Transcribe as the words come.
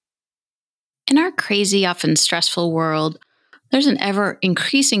In our crazy, often stressful world, there's an ever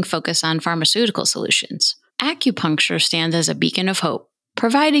increasing focus on pharmaceutical solutions. Acupuncture stands as a beacon of hope,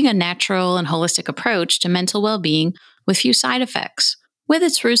 providing a natural and holistic approach to mental well being with few side effects. With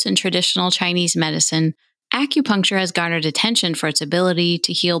its roots in traditional Chinese medicine, acupuncture has garnered attention for its ability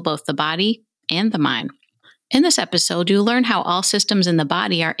to heal both the body and the mind. In this episode, you'll learn how all systems in the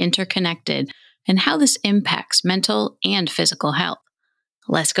body are interconnected and how this impacts mental and physical health.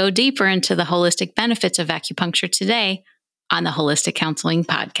 Let's go deeper into the holistic benefits of acupuncture today on the Holistic Counseling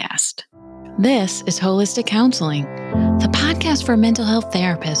Podcast. This is Holistic Counseling, the podcast for mental health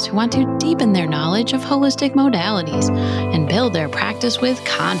therapists who want to deepen their knowledge of holistic modalities and build their practice with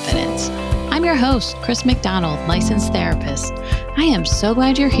confidence. I'm your host, Chris McDonald, licensed therapist. I am so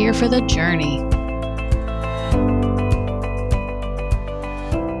glad you're here for the journey.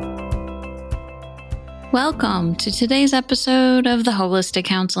 Welcome to today's episode of the Holistic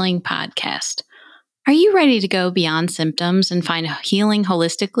Counseling Podcast. Are you ready to go beyond symptoms and find healing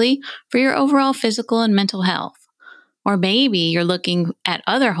holistically for your overall physical and mental health? Or maybe you're looking at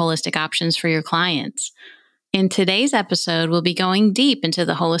other holistic options for your clients. In today's episode, we'll be going deep into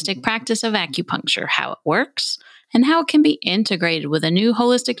the holistic practice of acupuncture, how it works, and how it can be integrated with a new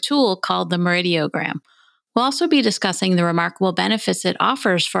holistic tool called the meridiogram. We'll also be discussing the remarkable benefits it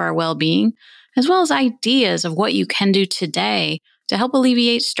offers for our well-being, as well as ideas of what you can do today to help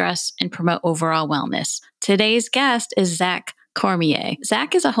alleviate stress and promote overall wellness. Today's guest is Zach Cormier.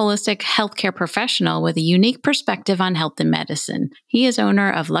 Zach is a holistic healthcare professional with a unique perspective on health and medicine. He is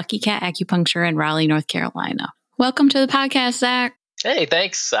owner of Lucky Cat Acupuncture in Raleigh, North Carolina. Welcome to the podcast, Zach. Hey,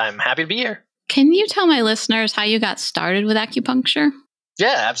 thanks. I'm happy to be here. Can you tell my listeners how you got started with acupuncture?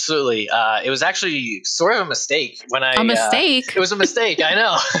 Yeah, absolutely. It was actually sort of a mistake when I. A mistake? It was a mistake. I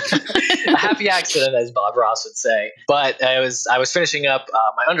know. A happy accident, as Bob Ross would say. But I was finishing up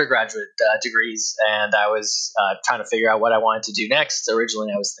my undergraduate degrees, and I was trying to figure out what I wanted to do next.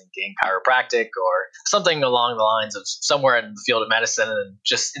 Originally, I was thinking chiropractic or something along the lines of somewhere in the field of medicine, and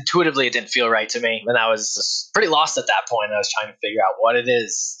just intuitively, it didn't feel right to me. And I was pretty lost at that point. I was trying to figure out what it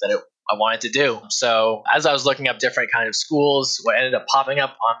is that I wanted to do. So as I was looking up different kind of schools, what ended up popping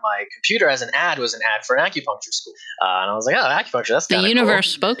up on my computer as an ad was an ad for an acupuncture school. And I was like, oh, acupuncture, that's kind of cool. The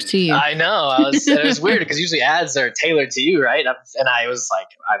universe spoke to you. I know. It was weird because usually ads are tailored to you, right? And I was like,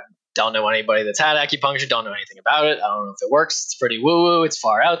 I don't know anybody that's had acupuncture, don't know anything about it. I don't know if it works. It's pretty woo-woo. It's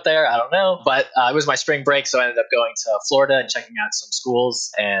far out there. I don't know. But it was my spring break, so I ended up going to Florida and checking out some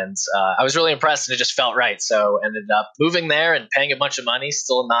schools. And I was really impressed, and it just felt right. So ended up moving there and paying a bunch of money,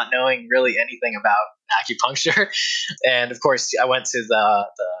 still not knowing really anything about acupuncture. And of course, I went to the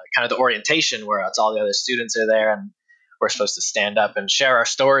kind of the orientation where it's all the other students are there, and we're supposed to stand up and share our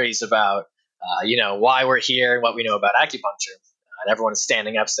stories about why we're here and what we know about acupuncture. And everyone is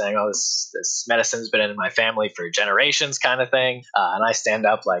standing up saying, oh, this medicine's been in my family for generations kind of thing. And I stand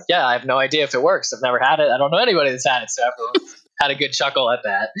up like, yeah, I have no idea if it works. I've never had it. I don't know anybody that's had it. So everyone had a good chuckle at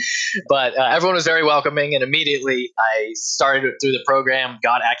that. But everyone was very welcoming. And immediately I started through the program,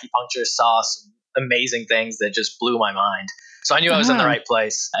 got acupuncture, saw some amazing things that just blew my mind. So I knew I was in the right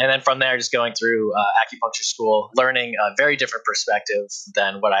place. And then from there, just going through acupuncture school, learning a very different perspective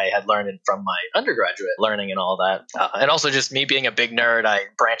than what I had learned from my undergraduate learning and all that. And also just me being a big nerd, I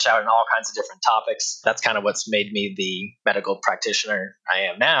branch out in all kinds of different topics. That's kind of what's made me the medical practitioner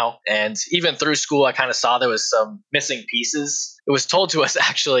I am now. And even through school, I kind of saw there was some missing pieces. It was told to us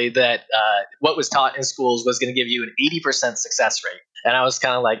actually that what was taught in schools was going to give you an 80% success rate. And I was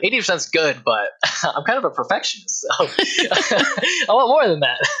kind of like, 80% is good, but I'm kind of a perfectionist, so I want more than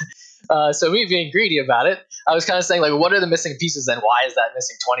that. So me being greedy about it, I was kind of saying, like, what are the missing pieces and why is that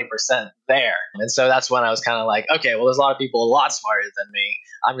missing 20% there? And so that's when I was kind of like, okay, well, there's a lot of people a lot smarter than me.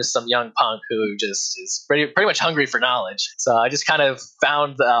 I'm just some young punk who just is pretty much hungry for knowledge. So I just kind of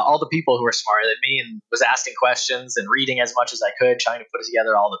found all the people who were smarter than me and was asking questions and reading as much as I could, trying to put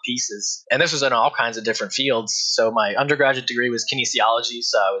together all the pieces. And this was in all kinds of different fields. So my undergraduate degree was kinesiology.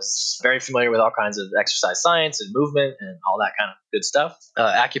 So I was very familiar with all kinds of exercise science and movement and all that kind of good stuff.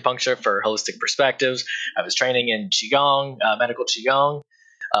 Acupuncture for holistic perspectives. I was training in Qigong, medical Qigong.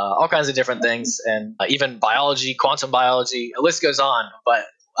 All kinds of different things, and even biology, quantum biology, the list goes on. But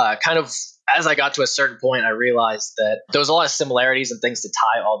kind of as I got to a certain point, I realized that there was a lot of similarities and things to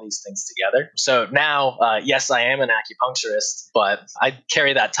tie all these things together. So now, yes, I am an acupuncturist, but I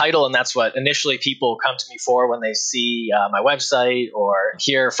carry that title, and that's what initially people come to me for when they see my website or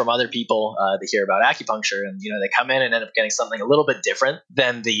hear from other people that hear about acupuncture. And, they come in and end up getting something a little bit different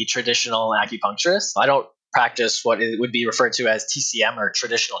than the traditional acupuncturist. I don't practice what it would be referred to as TCM, or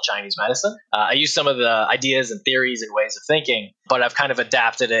traditional Chinese medicine. I use some of the ideas and theories and ways of thinking, but I've kind of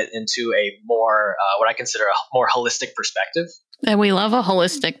adapted it into a more, what I consider a more holistic perspective. And we love a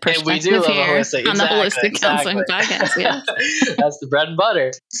holistic perspective. And we do love here a holistic, on the Holistic Counseling Podcast. Yes. That's the bread and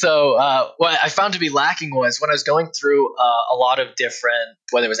butter. So what I found to be lacking was when I was going through a lot of different,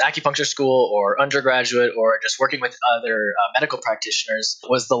 whether it was acupuncture school or undergraduate or just working with other medical practitioners,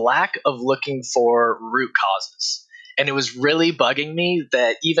 was the lack of looking for root causes. And it was really bugging me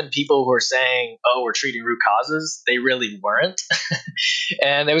that even people who were saying, oh, we're treating root causes, they really weren't.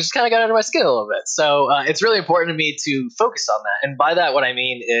 And it was just kind of got under my skin a little bit. So it's really important to me to focus on that. And by that, what I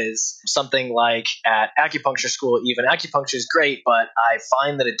mean is something like at acupuncture school, even acupuncture is great, but I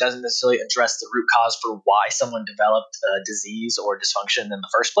find that it doesn't necessarily address the root cause for why someone developed a disease or dysfunction in the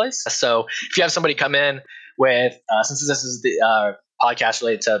first place. So if you have somebody come in with, since this is the podcast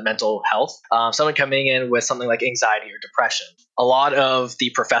related to mental health, someone coming in with something like anxiety or depression, a lot of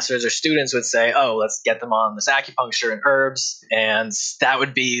the professors or students would say, oh, let's get them on this acupuncture and herbs, and that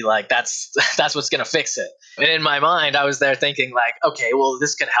would be like, that's what's going to fix it. And in my mind, I was there thinking like, okay, well,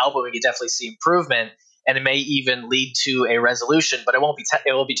 this could help and we could definitely see improvement, and it may even lead to a resolution, but it won't be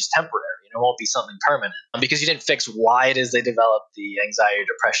it will be just temporary. It won't be something permanent, because you didn't fix why it is they developed the anxiety or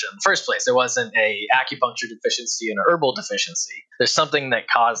depression in the first place. There wasn't a acupuncture deficiency and an herbal deficiency. There's something that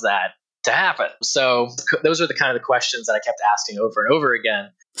caused that to happen. So those are the kind of the questions that I kept asking over and over again.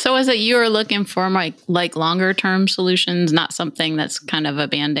 So is it you were looking for like longer term solutions, not something that's kind of a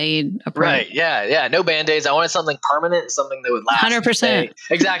Band-Aid approach? Right. Yeah. No Band-Aids. I wanted something permanent, something that would last. 100%.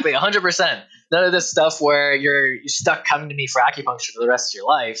 Exactly. 100%. None of this stuff where you're stuck coming to me for acupuncture for the rest of your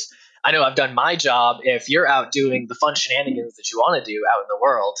life. I know I've done my job. If you're out doing the fun shenanigans that you want to do out in the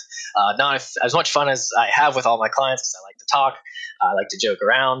world, not as much fun as I have with all my clients, because I like to talk, I like to joke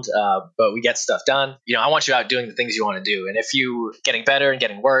around, but we get stuff done. I want you out doing the things you want to do. And if you getting better and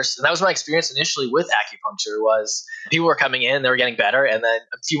getting worse, and that was my experience initially with acupuncture, was people were coming in, they were getting better, and then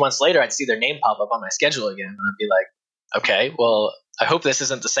a few months later, I'd see their name pop up on my schedule again, and I'd be like, okay, well, I hope this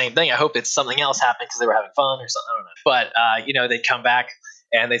isn't the same thing. I hope it's something else happening because they were having fun or something. I don't know. But they'd come back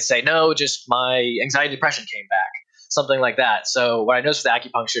and they'd say, no, just my anxiety depression came back, something like that. So what I noticed with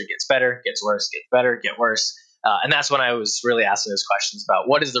acupuncture, it gets better, gets worse, gets better, get worse. And that's when I was really asking those questions about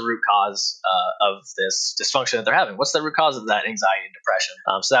what is the root cause of this dysfunction that they're having? What's the root cause of that anxiety and depression?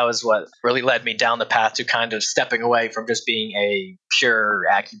 So that was what really led me down the path to kind of stepping away from just being a pure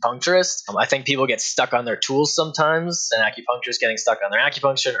acupuncturist. I think people get stuck on their tools sometimes, and acupuncturists getting stuck on their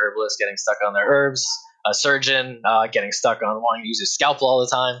acupuncture, and herbalists getting stuck on their herbs. A surgeon getting stuck on wanting to use his scalpel all the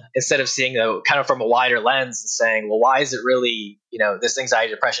time, instead of seeing kind of from a wider lens and saying, well, why is it really, this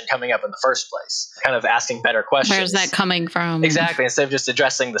anxiety depression coming up in the first place? Kind of asking better questions. Where's that coming from? Exactly. Instead of just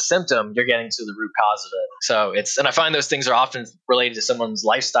addressing the symptom, you're getting to the root cause of it. So and I find those things are often related to someone's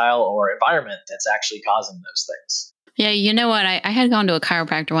lifestyle or environment that's actually causing those things. Yeah, you know what? I had gone to a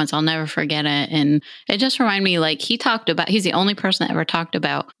chiropractor once. I'll never forget it. And it just reminded me, like, he's the only person that ever talked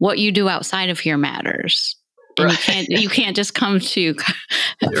about what you do outside of here matters. And right. you can't just come to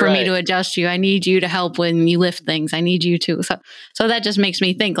for right. me to adjust you. I need you to help when you lift things. I need you to. So that just makes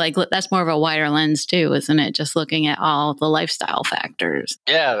me think like that's more of a wider lens too, isn't it? Just looking at all the lifestyle factors.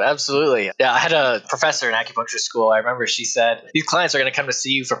 Yeah, absolutely. Yeah, I had a professor in acupuncture school. I remember she said, these clients are going to come to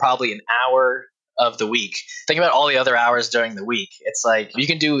see you for probably an hour of the week. Think about all the other hours during the week. It's like you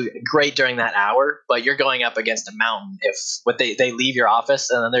can do great during that hour, but you're going up against a mountain. If they leave your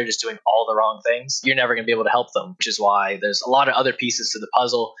office and then they're just doing all the wrong things, you're never going to be able to help them, which is why there's a lot of other pieces to the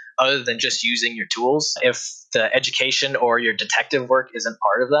puzzle other than just using your tools. If the education or your detective work isn't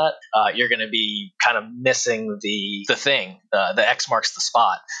part of that, you're going to be kind of missing the thing. The X marks the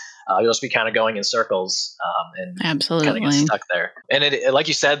spot. You'll just be kind of going in circles and absolutely kind of get stuck there. And it, like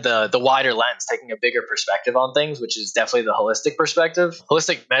you said, the wider lens, taking a bigger perspective on things, which is definitely the holistic perspective.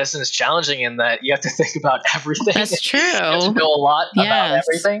 Holistic medicine is challenging in that you have to think about everything. That's true. You have to know a lot about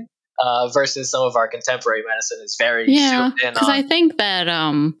everything. Versus some of our contemporary medicine is very because I think that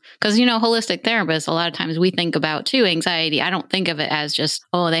because holistic therapists, a lot of times we think about too anxiety. I don't think of it as just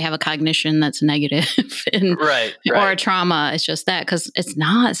they have a cognition that's negative or a trauma. It's just that, because it's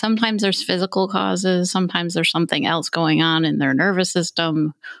not. Sometimes there's physical causes. Sometimes there's something else going on in their nervous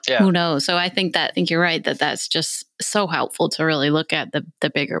system. Who knows? So I think you're right that's just so helpful to really look at the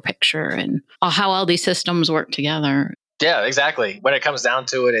bigger picture and how all these systems work together. Yeah, exactly. When it comes down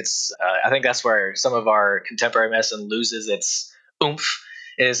to it, it's I think that's where some of our contemporary medicine loses its oomph,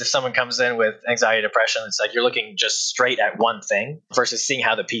 is if someone comes in with anxiety, depression, it's like you're looking just straight at one thing versus seeing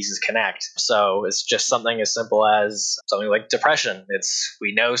how the pieces connect. So it's just something as simple as something like depression.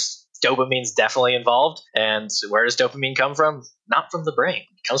 We know Dopamine's definitely involved. And where does dopamine come from? Not from the brain.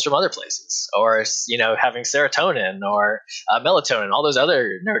 It comes from other places. Or, having serotonin or melatonin, all those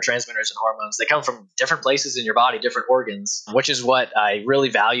other neurotransmitters and hormones, they come from different places in your body, different organs, which is what I really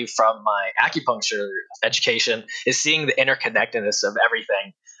value from my acupuncture education, is seeing the interconnectedness of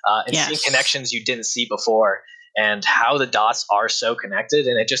everything and seeing Yes. connections you didn't see before, and how the dots are so connected.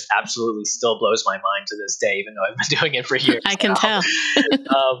 And it just absolutely still blows my mind to this day, even though I've been doing it for years. I can tell.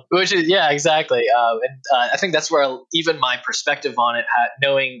 Which is, yeah, exactly. I think that's where even my perspective on it,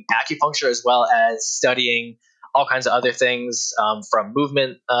 knowing acupuncture as well as studying all kinds of other things, from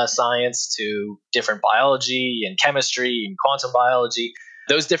movement science to different biology and chemistry and quantum biology,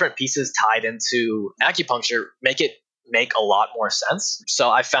 those different pieces tied into acupuncture make a lot more sense. So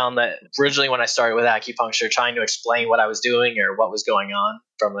I found that originally when I started with acupuncture, trying to explain what I was doing or what was going on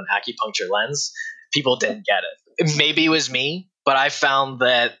from an acupuncture lens, people didn't get it. Maybe it was me, but I found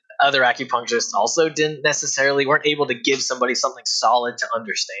that other acupuncturists also weren't able to give somebody something solid to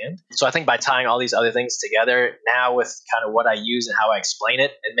understand. So I think by tying all these other things together, now with kind of what I use and how I explain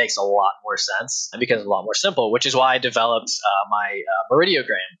it, it makes a lot more sense and becomes a lot more simple, which is why I developed my Meridiogram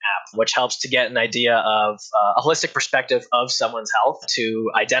app, which helps to get an idea of a holistic perspective of someone's health,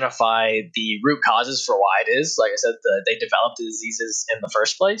 to identify the root causes for why it is. Like I said, they developed the diseases in the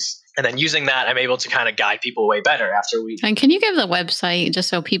first place. And then using that, I'm able to kind of guide people way better after we. And can you give the website just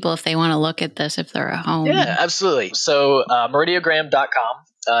so people, if they want to look at this, if they're at home? Yeah, absolutely. So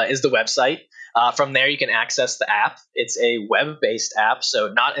meridiogram.com is the website. From there, you can access the app. It's a web-based app,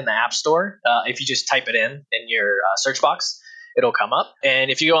 so not in the App Store. If you just type it in your search box, it'll come up. And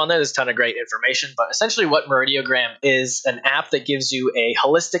if you go on there, there's a ton of great information. But essentially what Meridiogram is, an app that gives you a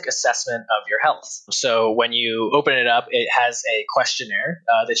holistic assessment of your health. So when you open it up, it has a questionnaire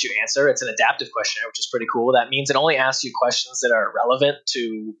that you answer. It's an adaptive questionnaire, which is pretty cool. That means it only asks you questions that are relevant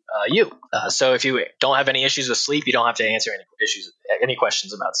to you. So if you don't have any issues with sleep, you don't have to answer any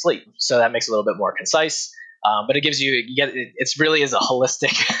questions about sleep. So that makes it a little bit more concise. But it gives it really is a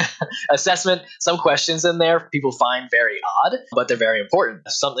holistic assessment. Some questions in there people find very odd, but they're very important.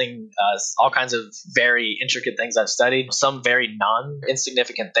 All kinds of very intricate things I've studied, some very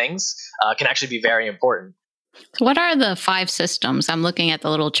non-insignificant things can actually be very important. So what are the 5 systems? I'm looking at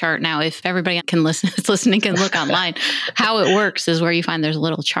the little chart now. If everybody that's listening can look online, how it works is where you find there's a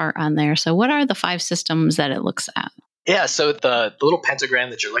little chart on there. So what are the 5 systems that it looks at? Yeah, so the little pentagram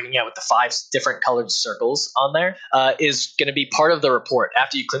that you're looking at with the 5 different colored circles on there is going to be part of the report.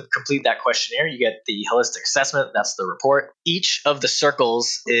 After you complete that questionnaire, you get the holistic assessment. That's the report. Each of the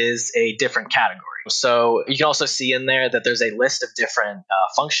circles is a different category. So you can also see in there that there's a list of different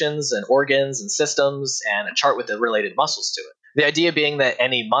functions and organs and systems, and a chart with the related muscles to it. The idea being that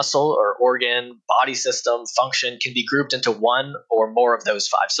any muscle or organ, body system, function can be grouped into one or more of those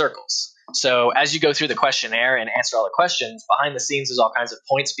 5 circles. So as you go through the questionnaire and answer all the questions, behind the scenes there's all kinds of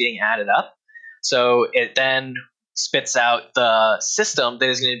points being added up. So it then spits out the system that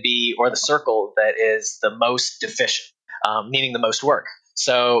is going to be, or the circle that is the most deficient, needing the most work.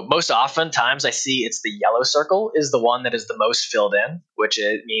 So most oftentimes I see it's the yellow circle is the one that is the most filled in, which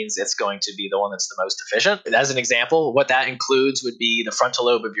it means it's going to be the one that's the most deficient. As an example, what that includes would be the frontal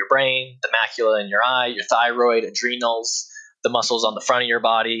lobe of your brain, the macula in your eye, your thyroid, adrenals, the muscles on the front of your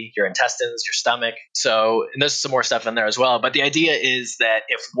body, your intestines, your stomach. And there's some more stuff in there as well. But the idea is that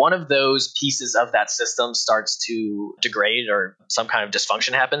if one of those pieces of that system starts to degrade or some kind of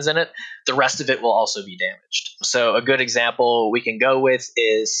dysfunction happens in it, the rest of it will also be damaged. So a good example we can go with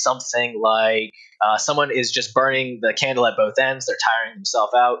is something like someone is just burning the candle at both ends. They're tiring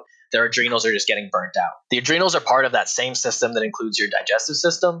themselves out. Their adrenals are just getting burnt out. The adrenals are part of that same system that includes your digestive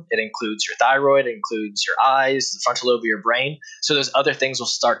system. It includes your thyroid, it includes your eyes, the frontal lobe of your brain. So those other things will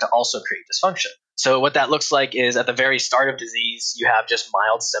start to also create dysfunction. So what that looks like is at the very start of disease, you have just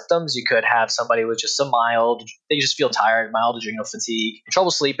mild symptoms. You could have somebody with just they just feel tired, mild adrenal fatigue,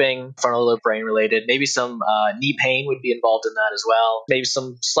 trouble sleeping, frontal lobe brain related. Maybe some knee pain would be involved in that as well. Maybe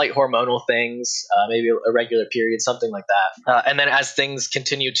some slight hormonal things, maybe a irregular period, something like that. And then as things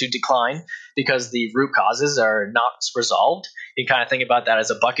continue to decline, because the root causes are not resolved, you can kind of think about that as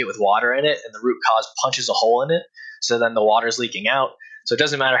a bucket with water in it, and the root cause punches a hole in it. So then the water's leaking out. So it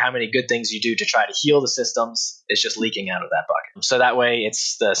doesn't matter how many good things you do to try to heal the systems, it's just leaking out of that bucket. So that way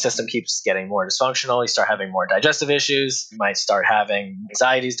the system keeps getting more dysfunctional. You start having more digestive issues. You might start having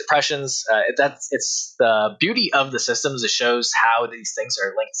anxieties, depressions. It's the beauty of the systems. It shows how these things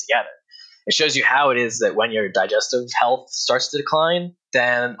are linked together. It shows you how it is that when your digestive health starts to decline,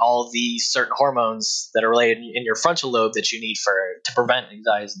 then all these certain hormones that are related in your frontal lobe that you need to prevent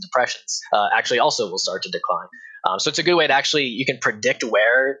anxieties and depressions actually also will start to decline. So it's a good way to actually, you can predict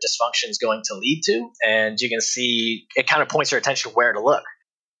where dysfunction is going to lead to, and you can see, it kind of points your attention where to look.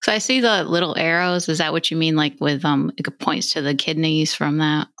 So I see the little arrows. Is that what you mean? Like with it points to the kidneys from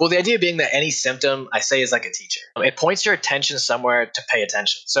that? Well, the idea being that any symptom, I say, is like a teacher. It points your attention somewhere to pay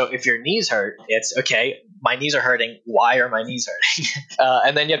attention. So if your knees hurt, it's okay, my knees are hurting. Why are my knees hurting?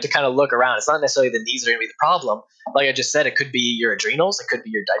 And then you have to kind of look around. It's not necessarily the knees are going to be the problem. Like I just said, it could be your adrenals. It could be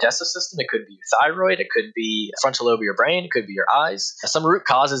your digestive system. It could be your thyroid. It could be frontal lobe of your brain. It could be your eyes. Some root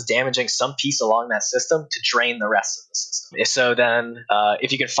cause is damaging some piece along that system to drain the rest of the system. So then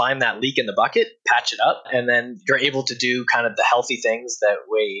if you can find that leak in the bucket, patch it up, and then you're able to do kind of the healthy things that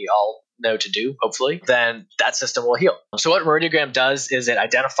we all know to do, hopefully, then that system will heal. So what Meridiogram does is it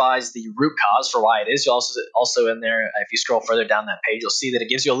identifies the root cause for why it is. You'll also in there, if you scroll further down that page, you'll see that it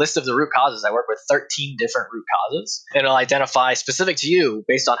gives you a list of the root causes. I work with 13 different root causes, and it'll identify specific to you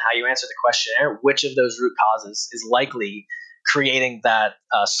based on how you answer the questionnaire, which of those root causes is likely creating that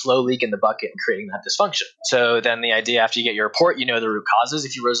slow leak in the bucket and creating that dysfunction. So then the idea, after you get your report, you know the root causes.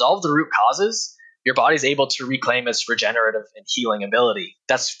 If you resolve the root causes, your body's able to reclaim its regenerative and healing ability.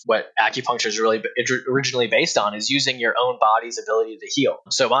 That's what acupuncture is really originally based on, is using your own body's ability to heal.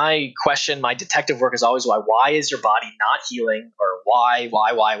 So my question, my detective work is always why is your body not healing? Or why is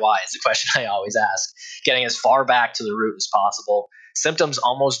the question I always ask, getting as far back to the root as possible. Symptoms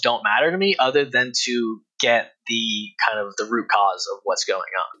almost don't matter to me other than to get the kind of the root cause of what's going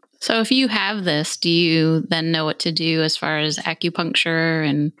on. So if you have this, do you then know what to do as far as acupuncture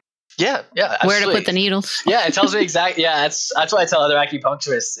and Yeah, absolutely. where to put the needles? Yeah, it tells me exactly. Yeah, that's what I tell other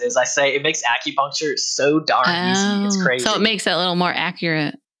acupuncturists is I say it makes acupuncture so darn easy. It's crazy. So it makes it a little more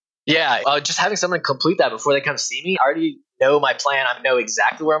accurate. Yeah, just having someone complete that before they come see me, I already know my plan. I know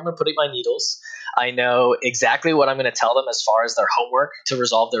exactly where I'm going to put my needles. I know exactly what I'm going to tell them as far as their homework to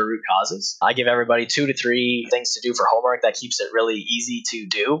resolve their root causes. I give everybody 2 to 3 things to do for homework that keeps it really easy to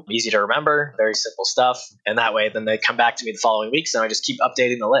do, easy to remember, very simple stuff. And that way, then they come back to me the following weeks, and I just keep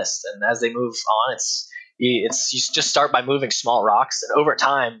updating the list. And as they move on, you just start by moving small rocks, and over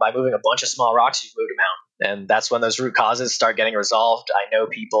time, by moving a bunch of small rocks, you've moved a mountain. And that's when those root causes start getting resolved. I know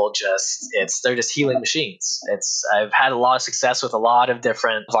people they're just healing machines. I've had a lot of success with a lot of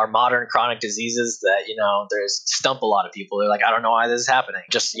different of our modern chronic diseases that, there's stump a lot of people. They're like, I don't know why this is happening.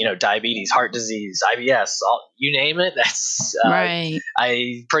 Just, diabetes, heart disease, IBS, you name it. That's right.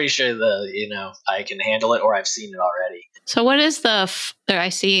 I'm pretty sure I can handle it, or I've seen it already. So what is I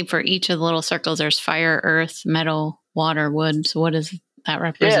see for each of the little circles, there's fire, earth, metal, water, wood. So what is that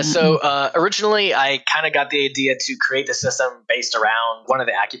represent? Yeah, so originally I kind of got the idea to create the system based around one of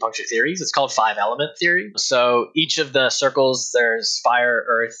the acupuncture theories. It's called 5-element theory. So each of the circles, there's fire,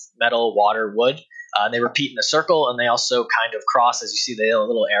 earth, metal, water, wood. And they repeat in a circle, and they also kind of cross, as you see the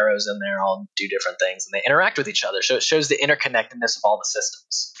little arrows in there, all do different things, and they interact with each other. So it shows the interconnectedness of all the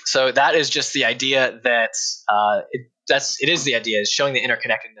systems. So that is just the idea that it is the idea, is showing the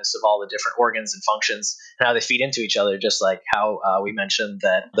interconnectedness of all the different organs and functions and how they feed into each other, just like how we mentioned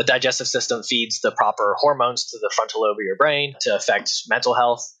that the digestive system feeds the proper hormones to the frontal lobe of your brain to affect mental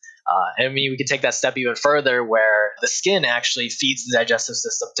health. We can take that step even further, where the skin actually feeds the digestive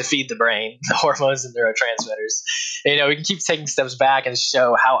system to feed the brain, the hormones and neurotransmitters. We can keep taking steps back and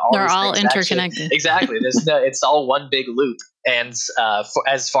show how they're all interconnected. Exactly. It's all one big loop. And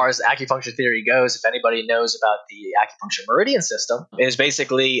as far as acupuncture theory goes, if anybody knows about the acupuncture meridian system, it is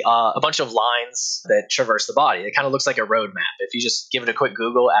basically a bunch of lines that traverse the body. It kind of looks like a road map. If you just give it a quick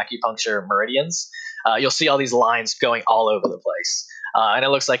Google, acupuncture meridians, you'll see all these lines going all over the place. And it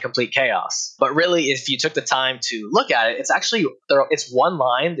looks like complete chaos. But really, if you took the time to look at it, it's one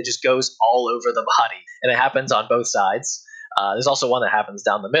line that just goes all over the body, and it happens on both sides. There's also one that happens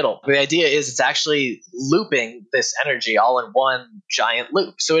down the middle. The idea is it's actually looping this energy all in one giant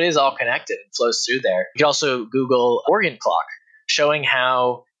loop. So it is all connected and flows through there. You can also Google organ clock, showing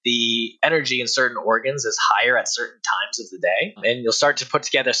how the energy in certain organs is higher at certain times of the day. And you'll start to put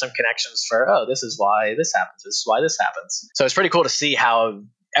together some connections for, this is why this happens. This is why this happens. So it's pretty cool to see how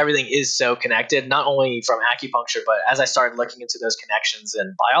everything is so connected, not only from acupuncture, but as I started looking into those connections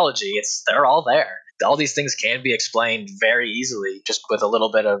in biology, they're all there. All these things can be explained very easily just with a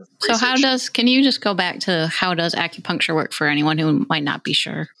little bit of research. So can you just go back to how does acupuncture work for anyone who might not be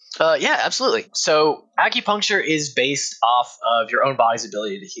sure? Yeah, absolutely. So acupuncture is based off of your own body's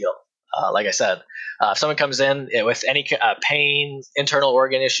ability to heal. Like I said, if someone comes in with any pain, internal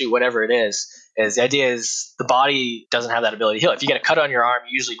organ issue, whatever it is the idea is the body doesn't have that ability to heal. If you get a cut on your arm,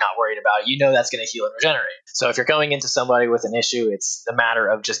 you're usually not worried about it. That's going to heal and regenerate. So if you're going into somebody with an issue, it's a matter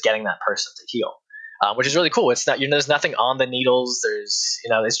of just getting that person to heal. which is really cool. It's not, there's nothing on the needles.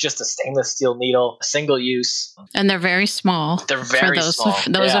 It's just a stainless steel needle, single use. And they're very small. They're very small. For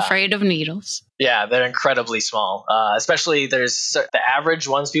those afraid of needles. Yeah, they're incredibly small. Especially the average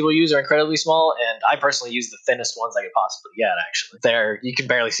ones people use are incredibly small, and I personally use the thinnest ones I could possibly get. Actually, you can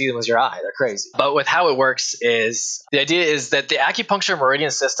barely see them with your eye. They're crazy. But with how it works is the idea is that the acupuncture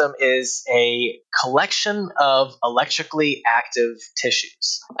meridian system is a collection of electrically active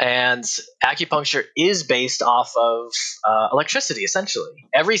tissues, and acupuncture is based off of electricity. Essentially,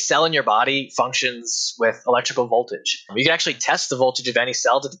 every cell in your body functions with electrical voltage. You can actually test the voltage of any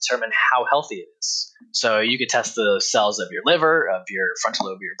cell to determine how healthy it is. So you could test the cells of your liver, of your frontal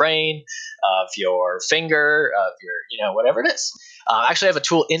lobe of your brain, of your finger, of your, whatever it is. I actually have a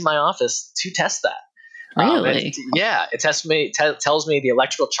tool in my office to test that. Really? It tells me the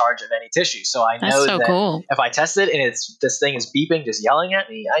electrical charge of any tissue. So I know that cool. If I test it and this thing is beeping, just yelling at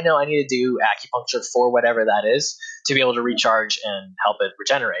me, I know I need to do acupuncture for whatever that is to be able to recharge and help it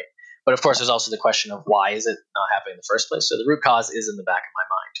regenerate. But of course, there's also the question of why is it not happening in the first place? So the root cause is in the back of my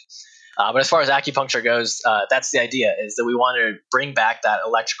mind. But as far as acupuncture goes, that's the idea, is that we want to bring back that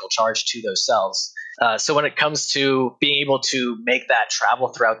electrical charge to those cells. So when it comes to being able to make that travel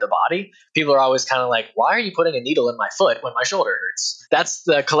throughout the body, people are always kind of like, why are you putting a needle in my foot when my shoulder hurts? That's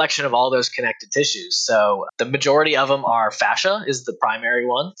the collection of all those connected tissues. So the majority of them are fascia is the primary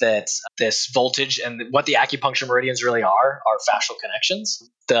one. That this voltage and what the acupuncture meridians really are fascial connections.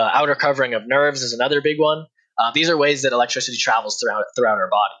 The outer covering of nerves is another big one. These are ways that electricity travels throughout our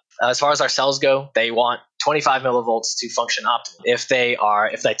body. As far as our cells go, they want 25 millivolts to function optimally. If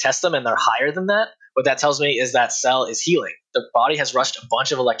they test them and they're higher than that, what that tells me is that cell is healing. The body has rushed a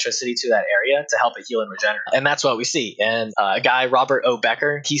bunch of electricity to that area to help it heal and regenerate. And that's what we see. And a guy, Robert O.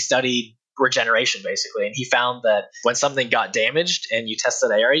 Becker, he studied regeneration basically, and he found that when something got damaged and you test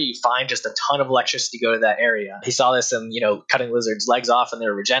that area, you find just a ton of electricity go to that area. He saw this in cutting lizards' legs off and they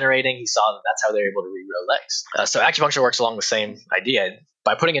were regenerating. He saw that that's how they were able to regrow legs. So acupuncture works along the same idea.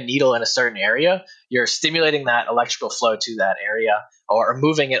 By putting a needle in a certain area, you're stimulating that electrical flow to that area or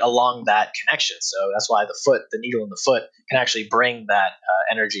moving it along that connection. So that's why the needle in the foot can actually bring that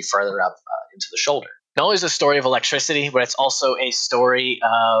energy further up into the shoulder. Not only is it a story of electricity, but it's also a story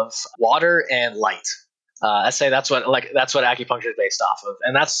of water and light. I say that's what acupuncture is based off of,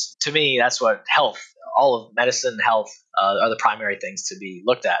 and that's what health, all of medicine, health are the primary things to be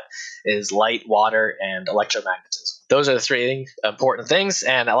looked at: is light, water, and electromagnetism. Those are the three important things,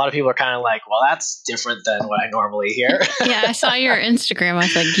 and a lot of people are kind of like, well, that's different than what I normally hear. Yeah, I saw your Instagram. I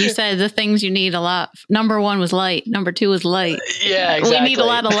was like, you said the things you need a lot. Number 1 was light. Number 2 was light. Yeah, exactly. We need a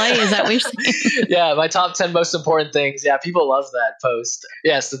lot of light. Is that what you're saying? Yeah, my top 10 most important things. Yeah, people love that post.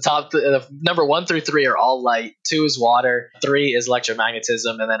 Yes, the number 1 through 3 are all light. 2 is water. 3 is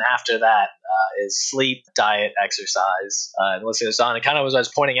electromagnetism. And then after that is sleep, diet, exercise. And let's see this on. And kind of as I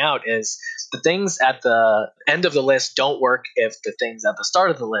was pointing out is the things at the end of the list don't work if the things at the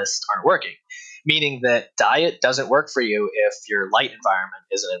start of the list aren't working. Meaning that diet doesn't work for you if your light environment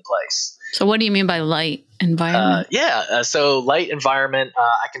isn't in place. So what do you mean by light environment? So light environment,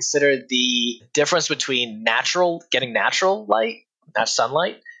 I consider the difference between getting natural light, not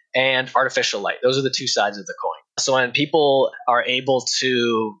sunlight, and artificial light. Those are the two sides of the coin. So when people are able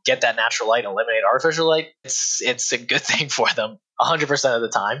to get that natural light and eliminate artificial light, it's a good thing for them 100% of the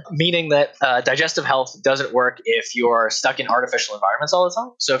time, meaning that digestive health doesn't work if you're stuck in artificial environments all the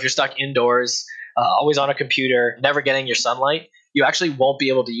time. So if you're stuck indoors, always on a computer, never getting your sunlight, you actually won't be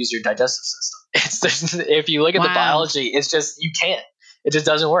able to use your digestive system. If you look at the biology, it's just you can't. It just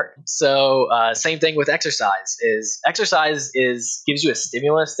doesn't work. So same thing with exercise. Exercise gives you a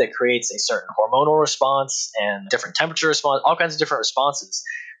stimulus that creates a certain hormonal response and different temperature response, all kinds of different responses.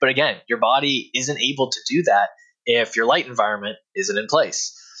 But again, your body isn't able to do that if your light environment isn't in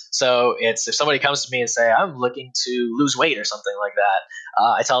place. So if somebody comes to me and say, I'm looking to lose weight or something like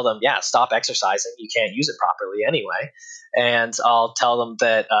that, I tell them, stop exercising. You can't use it properly anyway. And I'll tell them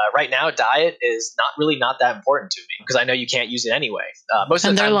that right now diet is not that important to me because I know you can't use it anyway. Most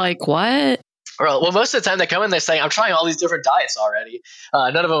of the time, they're like, what? Well, most of the time they come in, they say, I'm trying all these different diets already.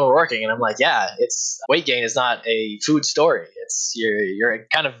 None of them are working. And I'm like, weight gain is not a food story. It's you're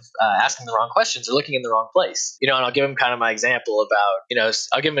kind of asking the wrong questions or looking in the wrong place. And I'll give them kind of my example about,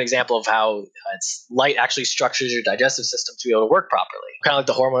 I'll give them an example of how light actually structures your digestive system to be able to work properly. Kind of like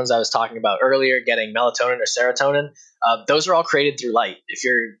the hormones I was talking about earlier, getting melatonin or serotonin. Those are all created through light. If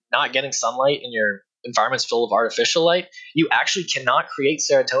you're not getting sunlight in your environments full of artificial light, you actually cannot create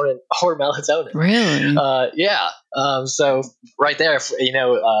serotonin or melatonin. Really? Yeah. So right there,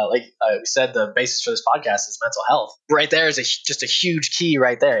 like we said, the basis for this podcast is mental health. Right there is just a huge key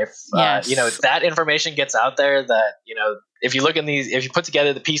right there. If Yes. that information gets out there, that if you look in if you put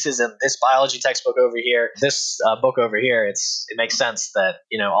together the pieces in this biology textbook over here, this book over here, it makes sense that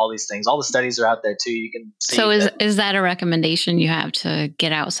all these things, all the studies are out there too. You can see. So is that a recommendation you have, to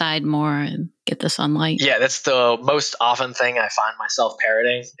get outside more and get the sunlight? Yeah, that's the most often thing I find myself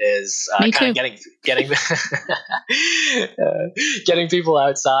parroting is Me kind too. of getting getting people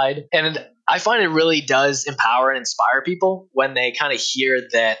outside. And I find it really does empower and inspire people when they kind of hear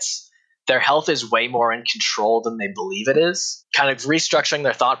that their health is way more in control than they believe it is, kind of restructuring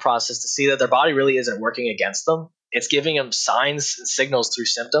their thought process to see that their body really isn't working against them. It's giving them signs and signals through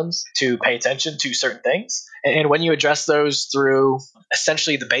symptoms to pay attention to certain things. And when you address those through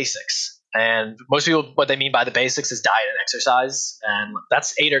essentially the basics, and most people, what they mean by the basics is diet and exercise, and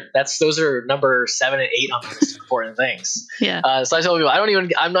those are number 7 and 8 on the list of important things. Yeah. So I tell people,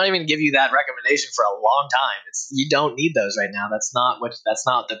 I'm not even give you that recommendation for a long time. You don't need those right now. That's not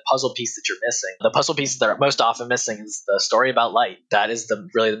the puzzle piece that you're missing. The puzzle piece that are most often missing is the story about light. That is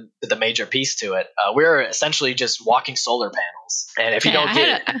the major piece to it. We're essentially just walking solar panels, and if you don't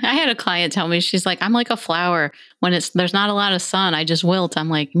I had a client tell me, she's like, I'm like a flower. When there's not a lot of sun, I just wilt. I'm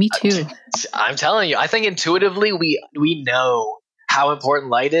like, me too. I'm telling you, I think intuitively we know how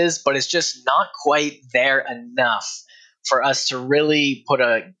important light is, but it's just not quite there enough for us to really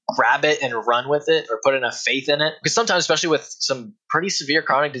grab it and run with it, or put enough faith in it. Because sometimes, especially with some pretty severe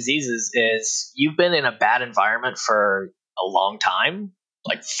chronic diseases, is you've been in a bad environment for a long time,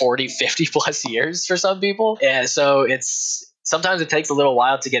 like 40, 50 plus years for some people. And so sometimes it takes a little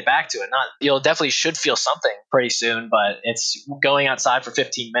while to get back to it. You'll definitely should feel something pretty soon, but it's going outside for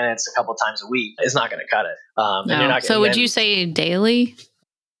 15 minutes a couple times a week is not going to cut it. No. And you're not, so would you say daily?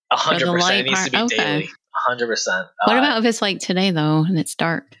 100%. It needs to be daily. 100%. What about if it's like today though, and it's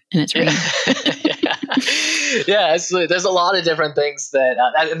dark and it's raining? Yeah, there's a lot of different things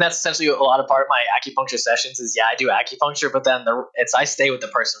and that's essentially a lot of part of my acupuncture sessions is, I do acupuncture, but then I stay with the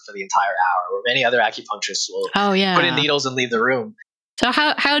person for the entire hour, where many other acupuncturists will put in needles and leave the room. So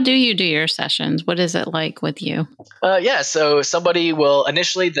how do you do your sessions? What is it like with you? So somebody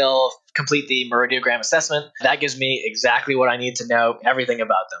they'll complete the meridiogram assessment. That gives me exactly what I need to know, everything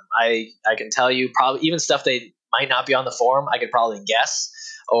about them. I can tell you probably even stuff they might not be on the form, I could probably guess.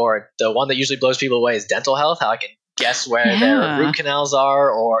 Or the one that usually blows people away is dental health, how I can guess where their root canals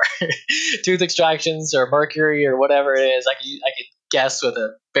are, or tooth extractions, or mercury, or whatever it is. I could guess with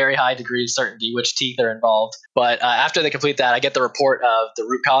a very high degree of certainty which teeth are involved. But after they complete that, I get the report of the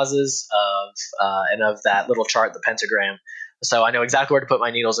root causes and of that little chart, the pentagram. So I know exactly where to put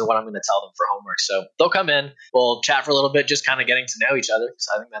my needles and what I'm going to tell them for homework. So they'll come in, we'll chat for a little bit, just kind of getting to know each other, because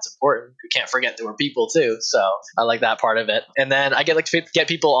I think that's important. We can't forget that we're people too. So I like that part of it. And then I get to get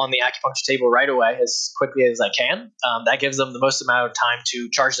people on the acupuncture table right away, as quickly as I can. That gives them the most amount of time to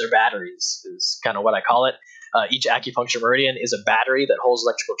charge their batteries, is kind of what I call it. Each acupuncture meridian is a battery that holds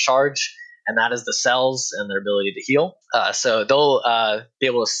electrical charge, and that is the cells and their ability to heal. So they'll be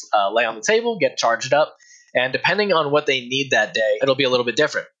able to lay on the table, get charged up. And depending on what they need that day, it'll be a little bit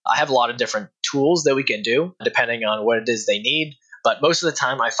different. I have a lot of different tools that we can do depending on what it is they need. But most of the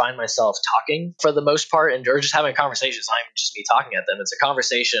time, I find myself talking for the most part, or just having a conversation. It's not even just me talking at them. It's a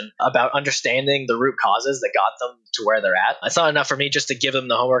conversation about understanding the root causes that got them to where they're at. It's not enough for me just to give them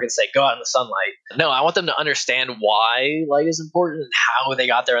the homework and say, go out in the sunlight. No, I want them to understand why light is important and how they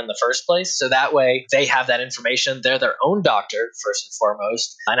got there in the first place. So that way they have that information. They're their own doctor, first and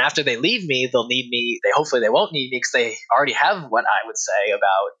foremost. And after they leave me, they'll need me. Hopefully they won't need me, because they already have what I would say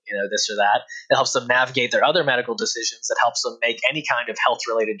about, this or that. It helps them navigate their other medical decisions. It helps them make any kind of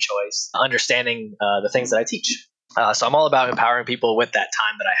health-related choice, understanding the things that I teach. So I'm all about empowering people with that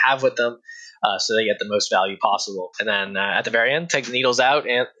time that I have with them, so they get the most value possible. And then at the very end, take the needles out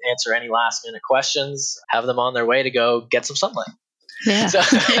and answer any last-minute questions, have them on their way to go get some sunlight. Yeah, so,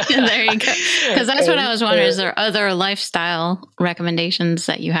 there you go. Because that's what I was wondering. Is there other lifestyle recommendations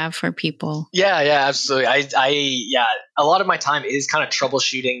that you have for people? Yeah, absolutely. A lot of my time is kind of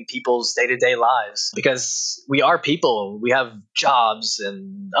troubleshooting people's day-to-day lives, because we are people. We have jobs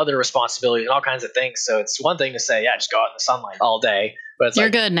and other responsibilities and all kinds of things. So it's one thing to say, just go out in the sunlight all day. But it's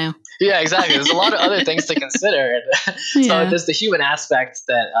You're good now. Yeah, exactly. There's a lot of other things to consider. And so there's the human aspect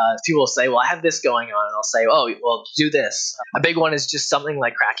that people will say, well, I have this going on. And I'll say, oh, well, do this. A big one is just something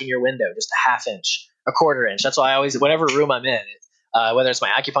like cracking your window, just a half inch, a quarter inch. That's why whatever room I'm in, Whether it's my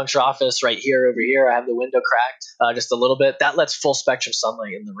acupuncture office right here, over here, I have the window cracked just a little bit. That lets full spectrum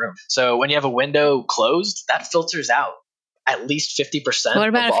sunlight in the room. So when you have a window closed, that filters out at least 50% What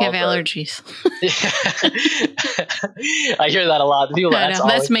about of if you all have allergies? I hear that a lot. People, I that's know,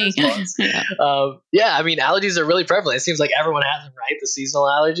 always that's me. the response. Yeah. Yeah, I mean, allergies are really prevalent. It seems like everyone has them, right? The seasonal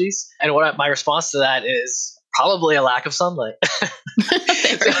allergies. And my response to that is probably a lack of sunlight.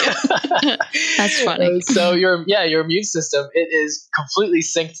 That's funny. So your immune system, it is completely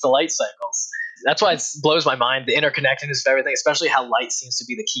synced to light cycles. That's why it blows my mind, the interconnectedness of everything, especially how light seems to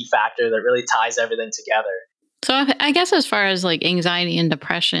be the key factor that really ties everything together. So I guess as far as like anxiety and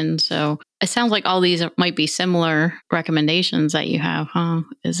depression, so it sounds like all these might be similar recommendations that you have, huh?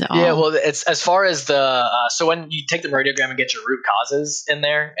 Is it all? Yeah, well, it's as far as the so when you take the radiogram and get your root causes in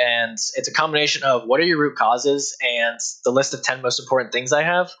there, and it's a combination of what are your root causes and the list of 10 most important things I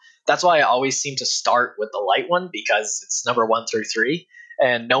have. That's why I always seem to start with the light one, because it's number 1 through 3.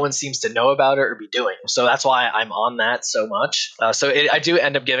 And no one seems to know about it or be doing it. So that's why I'm on that so much. I do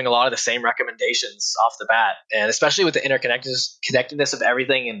end up giving a lot of the same recommendations off the bat. And especially with the interconnectedness of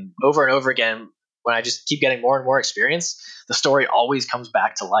everything, and over again, when I just keep getting more and more experience, the story always comes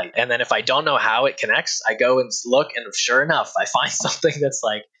back to light. And then if I don't know how it connects, I go and look, and sure enough, I find something that's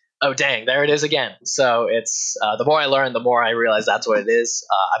like, oh, dang, there it is again. So it's the more I learn, the more I realize that's what it is.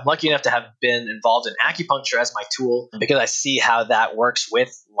 I'm lucky enough to have been involved in acupuncture as my tool, because I see how that works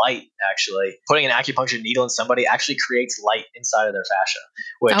with light, actually. Putting an acupuncture needle in somebody actually creates light inside of their fascia,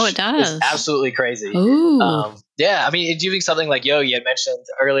 which it does. is absolutely crazy. Ooh. Yeah, I mean, doing something like yoga, you had mentioned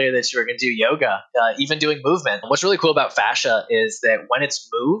earlier that you were going to do yoga, even doing movement. What's really cool about fascia is that when it's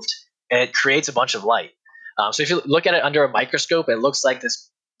moved, it creates a bunch of light. So if you look at it under a microscope, it looks like this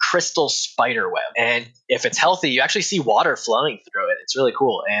crystal spider web. And if it's healthy, you actually see water flowing through it. It's really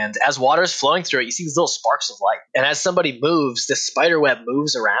cool. And as water is flowing through it, you see these little sparks of light. And as somebody moves, this spider web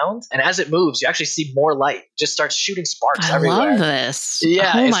moves around. And as it moves, you actually see more light. It just starts shooting sparks everywhere. I love this.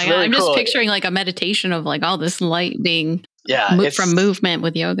 Yeah, oh it's my God. really I'm cool. just picturing like a meditation of like all this light being it's from movement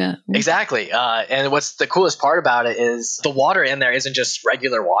with yoga. Exactly. And what's the coolest part about it is the water in there isn't just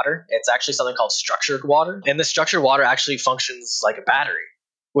regular water. It's actually something called structured water. And the structured water actually functions like a battery,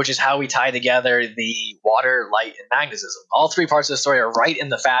 which is how we tie together the water, light, and magnetism. All 3 parts of the story are right in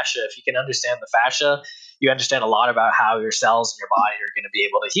the fascia. If you can understand the fascia, you understand a lot about how your cells in your body are going to be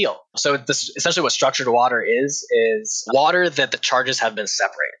able to heal. So essentially what structured water is water that the charges have been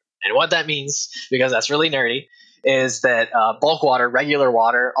separated. And what that means, because that's really nerdy, is that bulk water, regular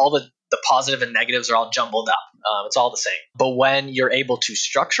water, all the positive and negatives are all jumbled up. It's all the same. But when you're able to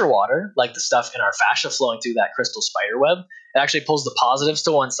structure water, like the stuff in our fascia flowing through that crystal spider web, it actually pulls the positives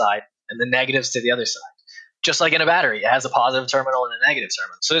to one side and the negatives to the other side. Just like in a battery, it has a positive terminal and a negative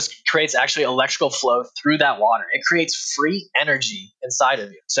terminal. So this creates actually electrical flow through that water. It creates free energy inside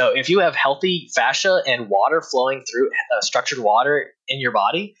of you. So if you have healthy fascia and water flowing through structured water in your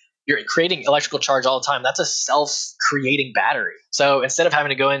body, you're creating electrical charge all the time. That's a self-creating battery. So instead of having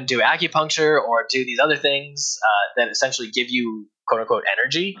to go in and do acupuncture or do these other things that essentially give you quote-unquote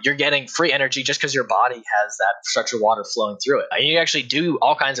energy, you're getting free energy just because your body has that structured water flowing through it. And you actually do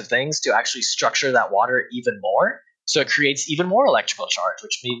all kinds of things to actually structure that water even more. So it creates even more electrical charge,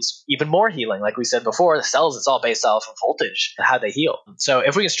 which means even more healing. Like we said before, the cells, it's all based off of voltage, how they heal. So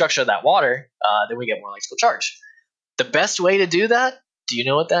if we can structure that water, then we get more electrical charge. The best way to do that, do you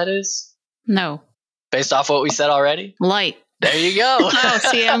know what that is? No. Based off what we said already? Light. There you go. Oh,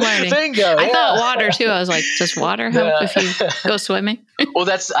 see, I'm learning. Bingo. I thought water too. I was like, does water help if you go swimming? Well,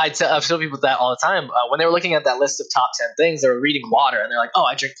 I tell people that all the time. When they were looking at that list of top 10 things, they were reading water, and they're like, oh,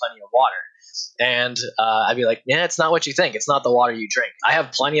 I drink plenty of water. And I'd be like, yeah, it's not what you think. It's not the water you drink. I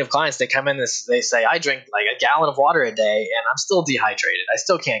have plenty of clients, they come in, they say, I drink like a gallon of water a day, and I'm still dehydrated. I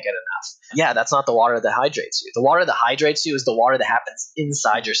still can't get enough. Yeah, that's not the water that hydrates you. The water that hydrates you is the water that happens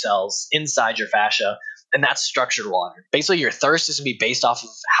inside your cells, inside your fascia, and that's structured water. Basically, your thirst is going to be based off of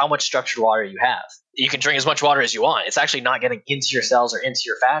how much structured water you have. You can drink as much water as you want. It's actually not getting into your cells or into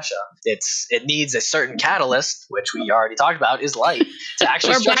your fascia. It needs a certain catalyst, which we already talked about, is light, to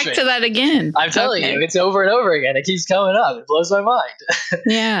actually We're back to that again. I'm telling you, it's over and over again. It keeps coming up. It blows my mind.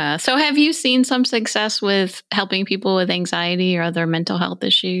 Yeah. So have you seen some success with helping people with anxiety or other mental health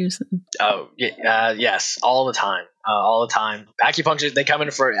issues? Oh, yes, all the time. All the time. Acupuncture, they come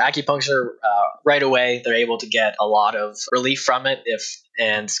in for acupuncture right away. They're able to get a lot of relief from it.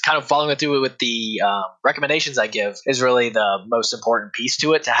 And kind of following it through with the recommendations I give is really the most important piece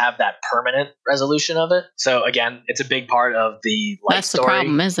to it, to have that permanent resolution of it. So again, it's a big part of the life That's story. the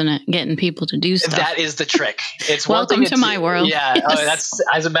problem, isn't it? Getting people to do stuff. That is the trick. It's Welcome one thing to my world. Yeah. Yes. Oh, that's,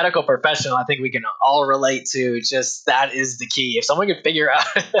 as a medical professional, I think we can all relate to just that is the key. If someone can figure out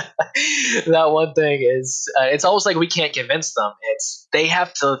that one thing is, it's almost like we can't convince them. It's they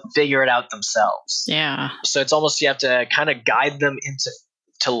have to figure it out themselves. Yeah. So it's almost, you have to kind of guide them into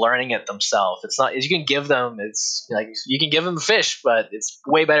learning it themselves. It's not, you can give them, it's like you can give them a fish, but it's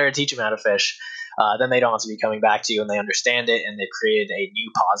way better to teach them how to fish. Then they don't have to be coming back to you, and they understand it, and they've created a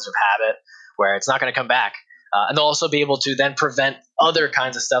new positive habit where it's not going to come back. And they'll also be able to then prevent other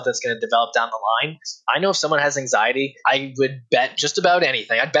kinds of stuff that's going to develop down the line. I know if someone has anxiety, I would bet just about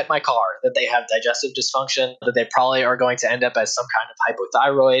anything. I'd bet my car that they have digestive dysfunction, that they probably are going to end up as some kind of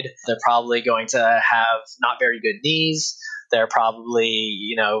hypothyroid. They're probably going to have not very good knees. They're probably,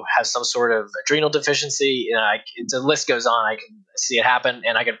 have some sort of adrenal deficiency. The list goes on. I can see it happen,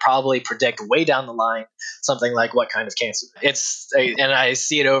 and I can probably predict way down the line something like what kind of cancer. And I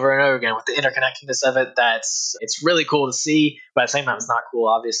see it over and over again with the interconnectedness of it. It's really cool to see, but at the same time, it's not cool,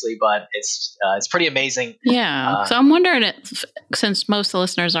 obviously. But it's pretty amazing. Yeah. So I'm wondering, since most of the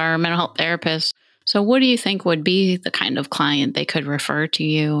listeners are mental health therapists, so what do you think would be the kind of client they could refer to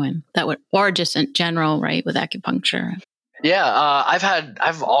you, and that would, or just in general, right, with acupuncture? Yeah,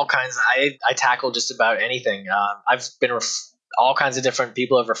 I've all kinds. I tackle just about anything. I've been all kinds of different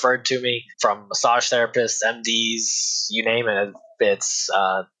people have referred to me, from massage therapists, MDs, you name it.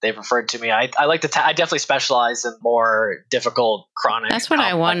 They've referred to me. I like to. I definitely specialize in more difficult, chronic. That's what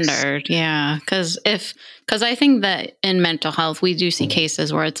complex. I wondered. Yeah, because I think that in mental health we do see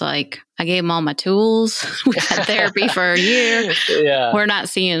cases where it's like, I gave them all my tools. We've had therapy for a year. Yeah, we're not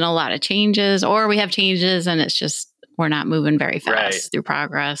seeing a lot of changes, or we have changes and it's just, we're not moving very fast through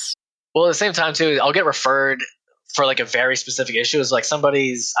progress. Well, at the same time, too, I'll get referred for like a very specific issue. Is like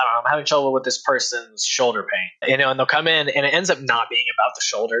somebody's, I don't know, I'm having trouble with this person's shoulder pain, and they'll come in and it ends up not being about the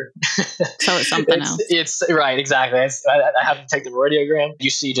shoulder. So it's something else. It's right. Exactly. I have to take the radiogram. You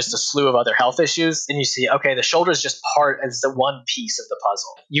see just a slew of other health issues, and you see, okay, the shoulder is just as the one piece of the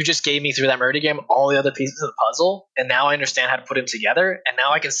puzzle. You just gave me through that radiogram all the other pieces of the puzzle, and now I understand how to put them together, and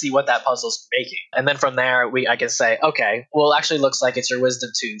now I can see what that puzzle's making. And then from there, I can say, okay, well, it actually looks like it's your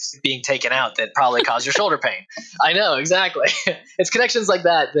wisdom tooth being taken out that probably caused your shoulder pain. I know, exactly. It's connections like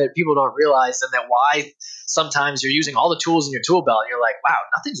that people don't realize, and that why sometimes you're using all the tools in your tool belt and you're like, wow,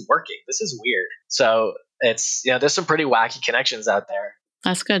 nothing's working. This is weird. So it's, there's some pretty wacky connections out there.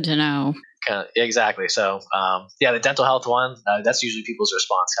 That's good to know. Exactly. So, the dental health one, that's usually people's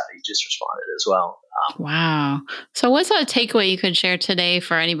response, how you just responded as well. Wow. So what's a takeaway you could share today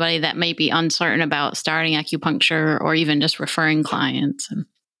for anybody that may be uncertain about starting acupuncture or even just referring clients?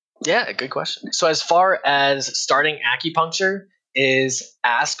 Yeah, good question. So as far as starting acupuncture is,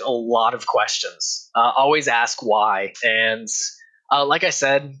 ask a lot of questions. Always ask why. And like I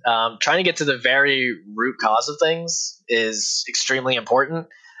said, trying to get to the very root cause of things is extremely important.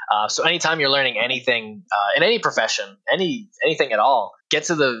 So anytime you're learning anything in any profession, anything at all, get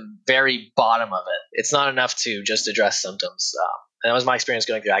to the very bottom of it. It's not enough to just address symptoms. And that was my experience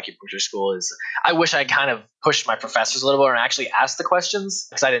going through acupuncture school. Is I wish I kind of pushed my professors a little bit and actually asked the questions,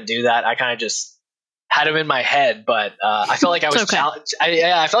 because I didn't do that. I kind of just had them in my head, but I felt like I was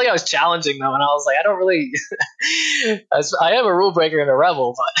I felt like I was challenging them, and I was like, I don't really. I am a rule breaker and a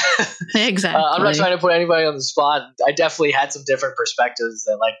rebel, but exactly. I'm not trying to put anybody on the spot. I definitely had some different perspectives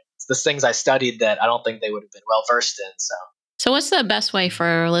that, like, the things I studied that I don't think they would have been well versed in. So what's the best way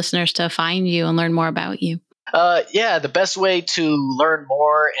for listeners to find you and learn more about you? The best way to learn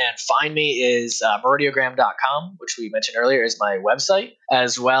more and find me is meridiogram.com, which we mentioned earlier is my website,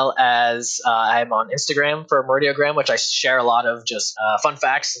 as well as I'm on Instagram for Meridiogram, which I share a lot of just fun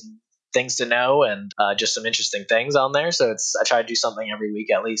facts and things to know, and just some interesting things on there. So I try to do something every week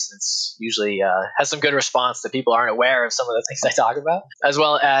at least. It's usually has some good response that people aren't aware of some of the things I talk about, as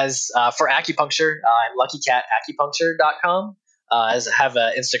well as for acupuncture, I'm luckycatacupuncture.com. I have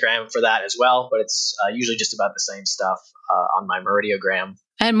an Instagram for that as well, but it's usually just about the same stuff on my Meridiogram.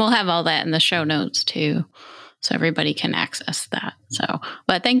 And we'll have all that in the show notes too, so everybody can access that.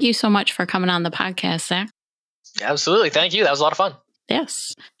 But thank you so much for coming on the podcast, Zach. Absolutely. Thank you. That was a lot of fun.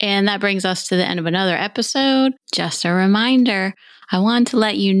 Yes. And that brings us to the end of another episode. Just a reminder, I want to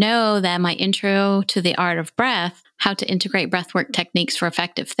let you know that my intro to the art of breath, how to integrate breathwork techniques for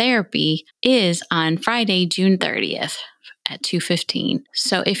effective therapy, is on Friday, June 30th. at 2:15.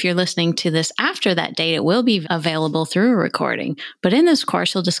 So if you're listening to this after that date, it will be available through a recording. But in this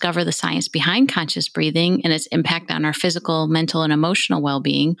course, you'll discover the science behind conscious breathing and its impact on our physical, mental, and emotional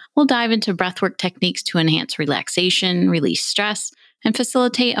well-being. We'll dive into breathwork techniques to enhance relaxation, release stress, and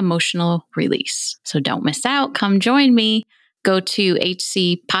facilitate emotional release. So don't miss out. Come join me. Go to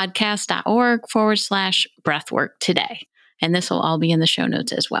hcpodcast.org/breathwork today. And this will all be in the show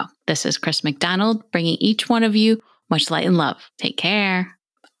notes as well. This is Chris McDonald, bringing each one of you much light and love. Take care.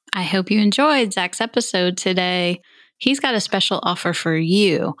 I hope you enjoyed Zach's episode today. He's got a special offer for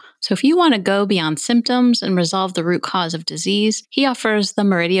you. So if you want to go beyond symptoms and resolve the root cause of disease, he offers the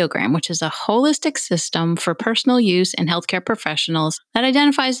Meridiogram, which is a holistic system for personal use in healthcare professionals that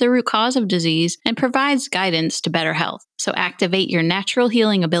identifies the root cause of disease and provides guidance to better health. So activate your natural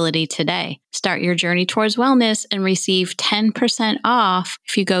healing ability today. Start your journey towards wellness and receive 10% off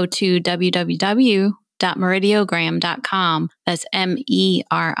if you go to www.meridiogram.com. That's MERIDIO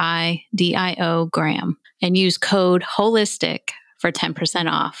and use code HOLISTIC for 10%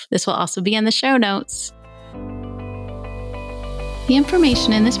 off. This will also be in the show notes. The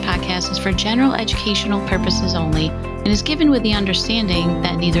information in this podcast is for general educational purposes only and is given with the understanding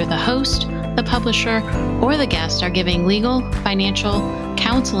that neither the host, the publisher, or the guest are giving legal, financial,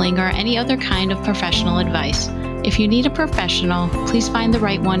 counseling, or any other kind of professional advice. If you need a professional, please find the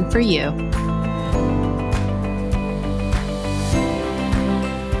right one for you.